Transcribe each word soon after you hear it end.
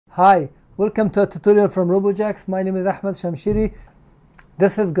Hi, welcome to a tutorial from Robojax. My name is Ahmad Shamshiri.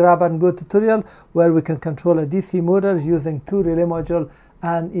 This is grab and go tutorial where we can control a DC motor using two relay module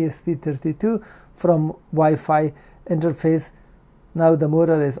and ESP32 from Wi-Fi interface. Now the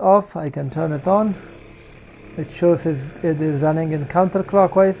motor is off. I can turn it on. It shows it is running in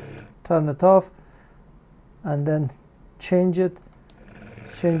counterclockwise. Turn it off and then change the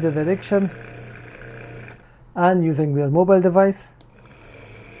direction, and using your mobile device.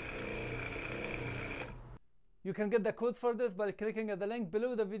 You can get the code for this by clicking at the link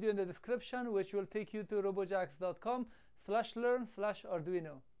below the video in the description, which will take you to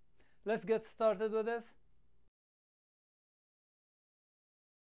robojax.com/learn/Arduino. Let's get started with this.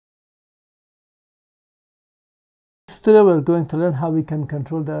 Today we're going to learn how we can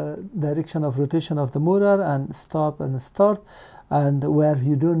control the direction of rotation of the motor and stop and start, and where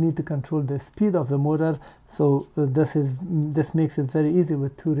you don't need to control the speed of the motor. So this makes it very easy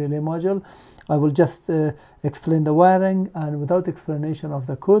with two relay module. I will just explain the wiring, and without explanation of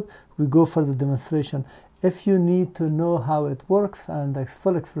the code, we go for the demonstration. If you need to know how it works and the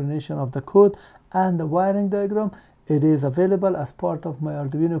full explanation of the code and the wiring diagram, it is available as part of my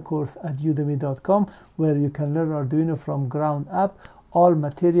Arduino course at udemy.com, where you can learn Arduino from ground up. All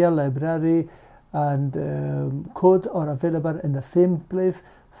material, library, and code are available in the same place,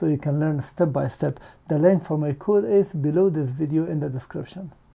 so you can learn step by step. The link for my code is below this video in the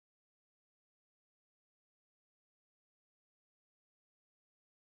description.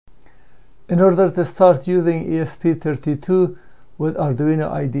 In order to start using ESP32 with Arduino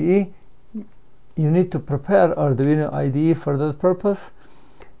IDE, you need to prepare Arduino IDE for that purpose.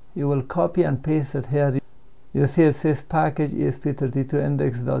 You will copy and paste it here. You see it says package ESP32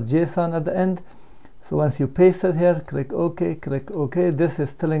 index.json at the end. So once you paste it here, click OK, click OK. This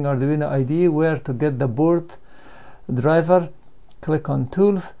is telling Arduino IDE where to get the board driver. Click on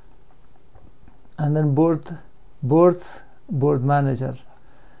Tools, and then Board Manager.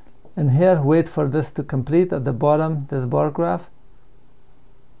 And here, wait for this to complete at the bottom, this bar graph.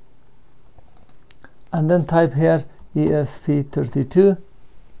 And then type here ESP32.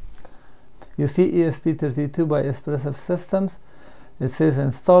 You see ESP32 by Espressif Systems. It says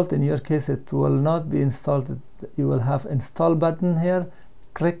installed. In your case, it will not be installed. You will have install button here.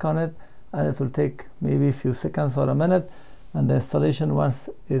 Click on it, and it will take maybe a few seconds or a minute. And the installation, once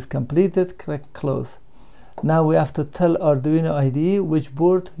is completed, click close. Now we have to tell Arduino IDE which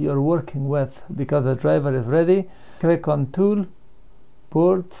board you're working with, because the driver is ready. Click on Tool,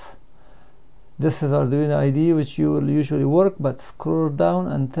 Boards. This is Arduino IDE, which you will usually work, but scroll down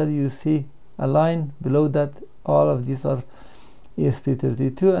until you see a line below that. All of these are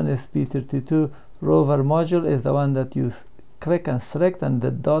ESP32, and ESP32 rover module is the one that you click and select, and the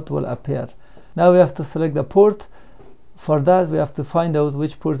dot will appear. Now we have to select the port. For that, we have to find out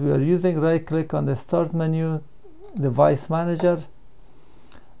which port we are using. Right click on the start menu, device manager,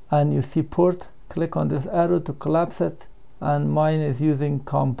 and you see port. Click on this arrow to collapse it, and mine is using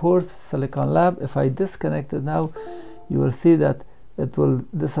COM port, Silicon Lab. If I disconnect it now, you will see that it will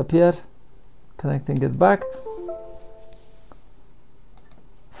disappear. Connecting it back.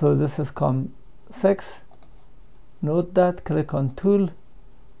 So this is COM6. Note that. Click on Tool,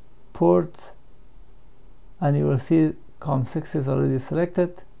 Port, and you will see COM6 is already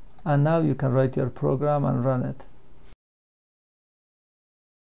selected, and now you can write your program and run it.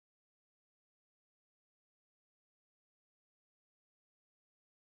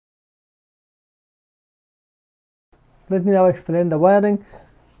 Let me now explain the wiring.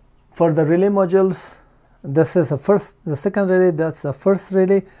 For the relay modules, this is the second relay, that's the first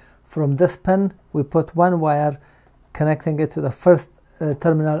relay. From this pin, we put one wire connecting it to the first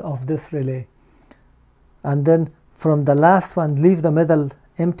terminal of this relay. And then from the last one, leave the middle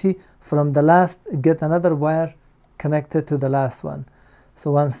empty. From the last, get another wire connected to the last one.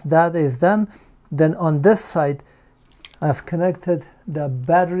 So once that is done, then on this side, I've connected the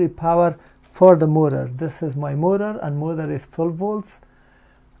battery power for the motor. This is my motor, and motor is 12 volts.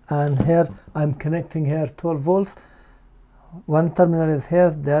 And here I'm connecting here 12 volts. One terminal is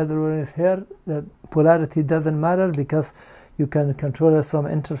here, the other one is here. The polarity doesn't matter because you can control it from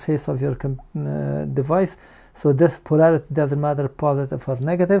interface of your device. So this polarity doesn't matter, positive or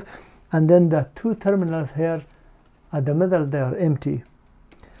negative. And then the two terminals here at the middle, they are empty.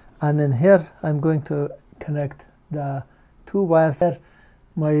 And then here I'm going to connect the two wires there.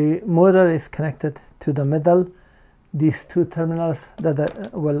 My motor is connected to the middle. These two terminals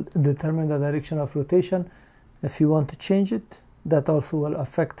that will determine the direction of rotation. If you want to change it, that also will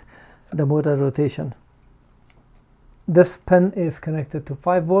affect the motor rotation. This pin is connected to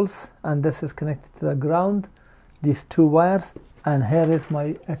 5 volts, and this is connected to the ground. these two wires, and here is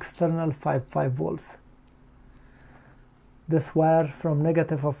my external 5 volts. This wire from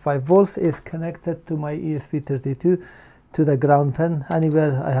negative of 5 volts is connected to my ESP32 to the ground pin.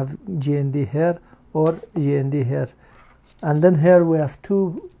 Anywhere I have GND here or GND here. And then here we have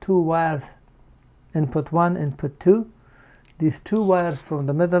two wires, input 1, input 2. These two wires from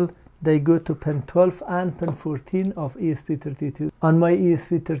the middle, they go to pin 12 and pin 14 of ESP32. On my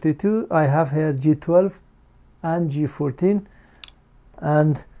ESP32 I have here G12 and G14,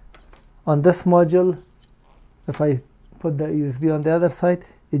 and on this module, if I put the USB on the other side,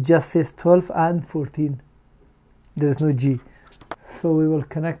 it just says 12 and 14. There is no G. So we will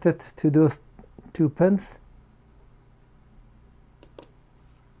connect it to those two pins.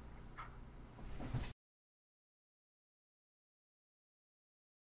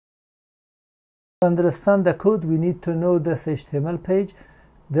 To understand the code, we need to know this HTML page.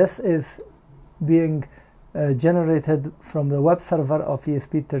 This is being generated from the web server of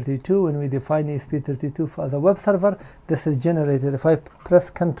ESP32. When we define ESP32 as a web server, this is generated. If I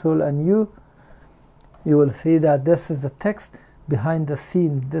press Ctrl and U, you will see that this is the text behind the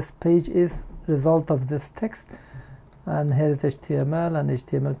scene. This page is result of this text, and here is HTML, and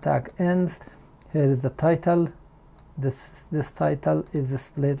HTML tag ends. Here is the title. This title is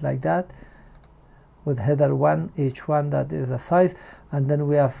displayed like that with header 1, H1, that is the size, and then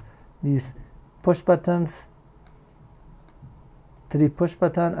we have these push buttons, 3 push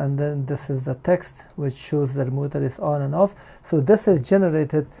button, and then this is the text which shows the motor is on and off. So this is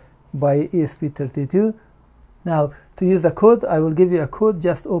generated by ESP32. Now to use the code, I will give you a code.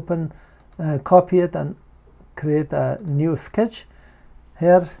 Just open, copy it and create a new sketch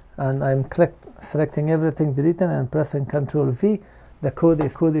here, and I'm selecting everything, deleting, and pressing Ctrl V. The code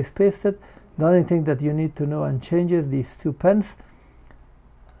is pasted. The only thing that you need to know and change is these two pins,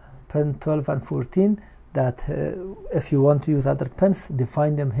 pin 12 and 14, that if you want to use other pins,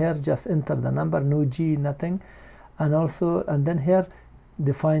 define them here. Just enter the number, no G, nothing. And then here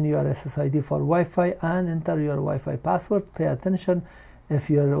define your SSID for Wi-Fi and enter your Wi-Fi password. Pay attention, if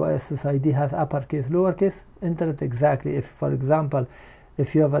your SSID has uppercase, lowercase, enter it exactly. If, for example,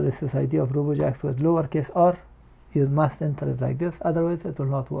 if you have an SSID of Robojax with lowercase r, you must enter it like this, otherwise it will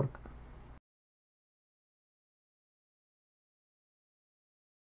not work.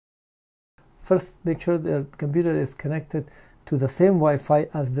 First, make sure the computer is connected to the same Wi-Fi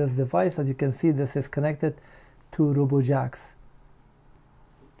as this device. As you can see, this is connected to Robojax.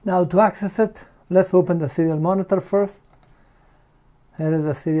 Now to access it, let's open the serial monitor first. Here is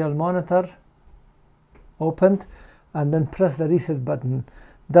the serial monitor opened, and then press the reset button.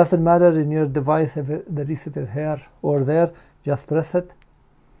 Doesn't matter in your device if the reset is here or there, just press it.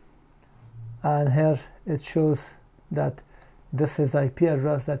 And here it shows that this is the IP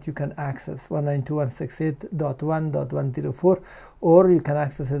address that you can access, 192.168.1.104, or you can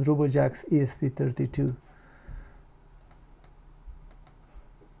access it Robojax ESP32.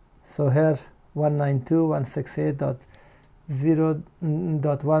 So here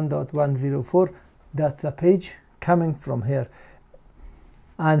 192.168.0.1.104, that's the page coming from here.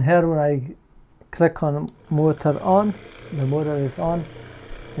 And here when I click on motor on, the motor is on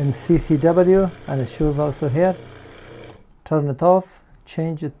in CCW, and it shows also here. Turn it off,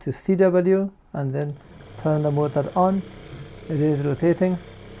 change it to CW, and then turn the motor on. It is rotating.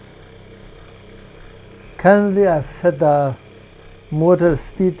 Currently I've set the motor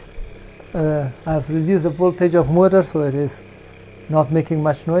speed, I've reduced the voltage of motor so it is not making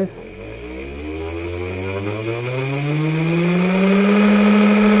much noise.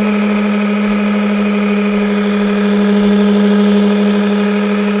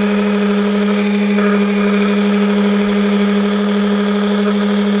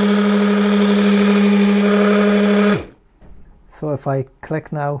 So if I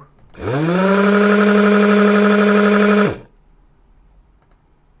click now,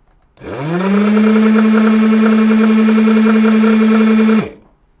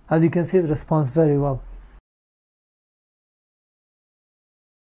 as you can see, it responds very well.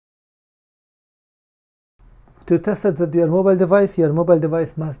 To test it with your mobile device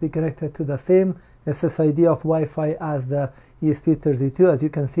must be connected to the same SSID of Wi-Fi as the ESP32. As you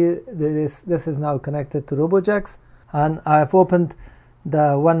can see, this is now connected to Robojax, and I have opened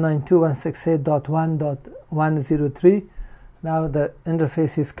the 192.168.1.103. Now the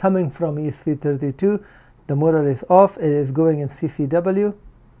interface is coming from ESP32. The motor is off, it is going in CCW,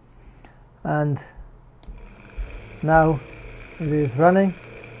 and now it is running.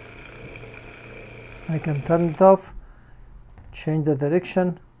 I can turn it off, change the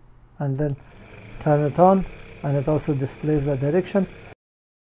direction, and then turn it on, and it also displays the direction.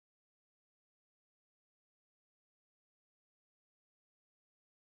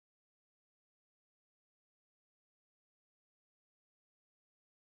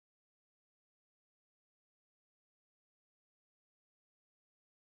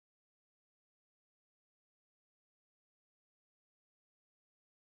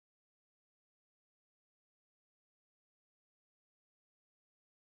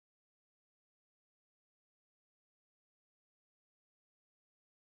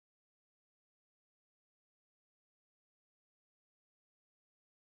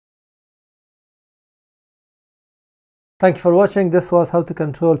 Thank you for watching. This was how to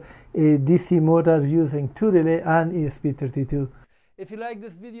control a DC motor using 2 relay and ESP32. If you like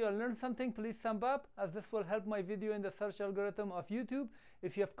this video and learned something, please thumb up, as this will help my video in the search algorithm of YouTube.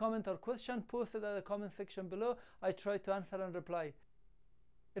 If you have comment or question, post it at the comment section below. I try to answer and reply.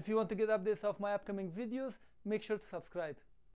 If you want to get updates of my upcoming videos, make sure to subscribe.